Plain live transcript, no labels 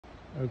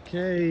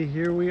Okay,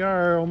 here we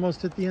are,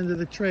 almost at the end of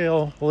the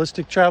trail.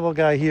 Holistic travel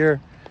guy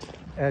here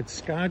at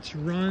Scotts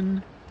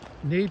Run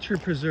Nature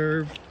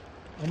Preserve,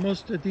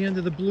 almost at the end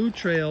of the Blue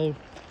Trail,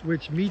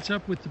 which meets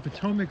up with the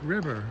Potomac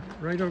River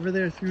right over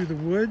there through the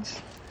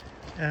woods.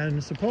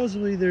 And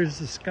supposedly there's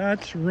the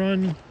Scotts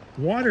Run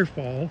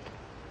Waterfall,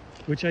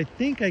 which I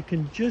think I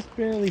can just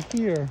barely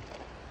hear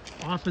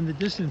off in the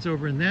distance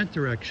over in that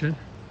direction.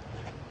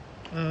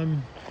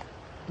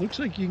 Looks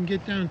like you can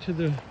get down to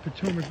the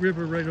Potomac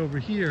River right over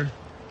here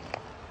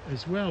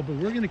as well, but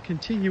we're going to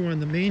continue on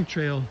the main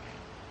trail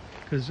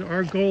because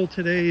our goal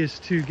today is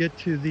to get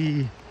to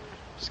the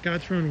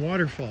Scotts Run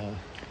Waterfall,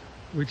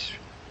 which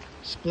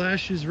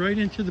splashes right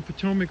into the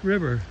Potomac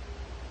River,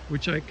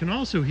 which I can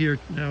also hear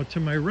now to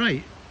my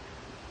right.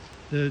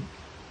 The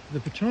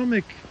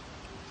Potomac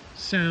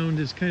sound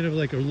is kind of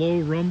like a low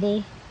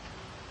rumble,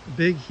 a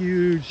big,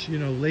 huge,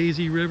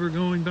 lazy river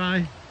going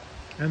by.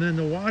 And then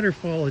the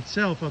waterfall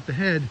itself up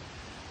ahead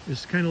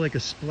is kind of like a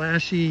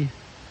splashy,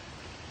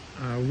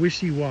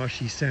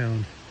 wishy-washy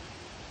sound.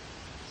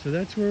 So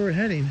that's where we're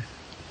heading,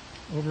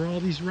 over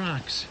all these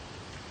rocks.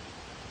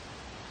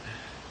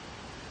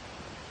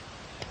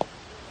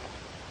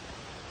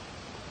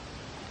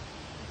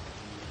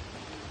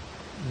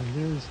 And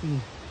there's the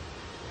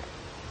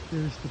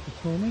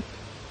Potomac,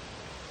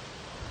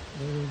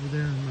 right over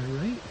there on my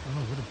right.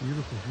 Oh, what a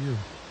beautiful view.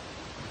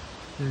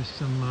 There's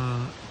some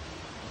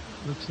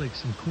looks like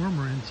some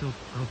cormorants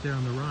out there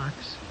on the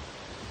rocks,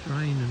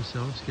 drying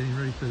themselves, getting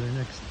ready for their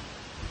next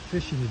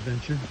fishing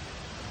adventure.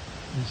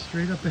 And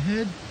straight up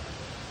ahead,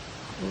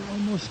 we're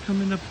almost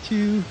coming up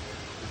to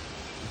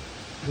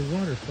the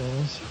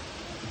waterfalls.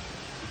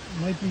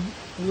 It might be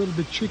a little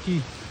bit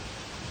tricky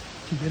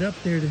to get up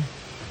there to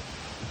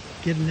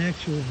get an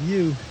actual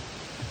view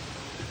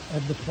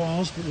of the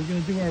falls, but we're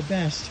going to do our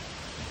best,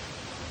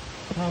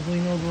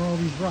 hobbling over all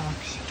these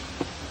rocks.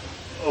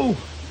 Oh!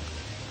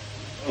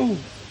 Oh!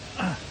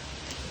 Ah!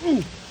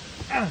 Ooh!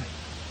 Ah!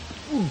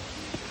 Ooh!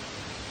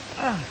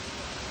 Ah!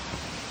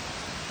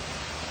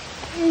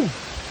 Ooh!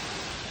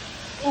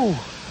 Oh!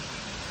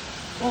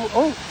 Oh!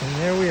 Oh! And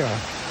there we are.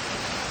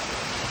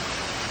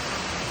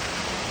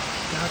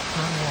 Scotts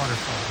Run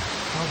Waterfall.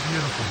 How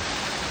beautiful.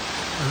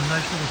 There's a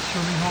nice little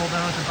swimming hole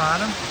down at the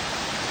bottom.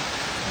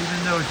 Even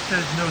though it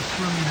says no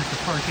swimming at the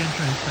park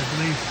entrance, I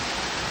believe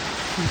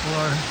people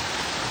are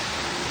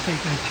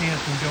taking a chance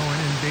and going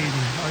in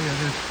bathing. Oh yeah,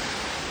 there's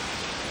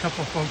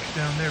couple folks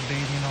down there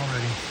bathing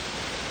already,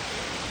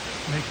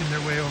 making their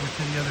way over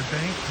to the other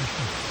bank for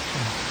some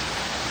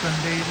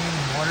sunbathing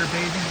and water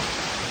bathing.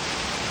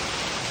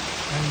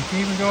 And you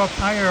can even go up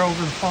higher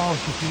over the falls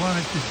if you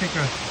wanted to take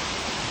a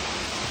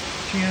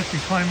chance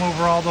to climb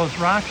over all those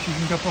rocks. You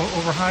can go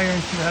over higher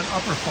into that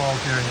upper falls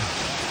area.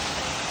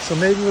 So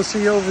maybe we'll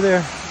see you over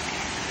there,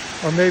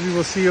 or maybe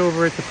we'll see you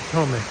over at the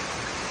Potomac.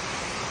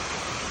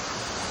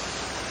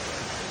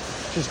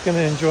 Just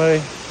going to enjoy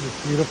this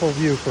beautiful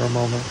view for a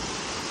moment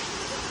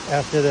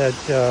after that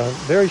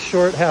very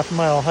short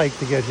half-mile hike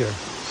to get here.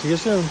 See you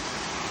soon.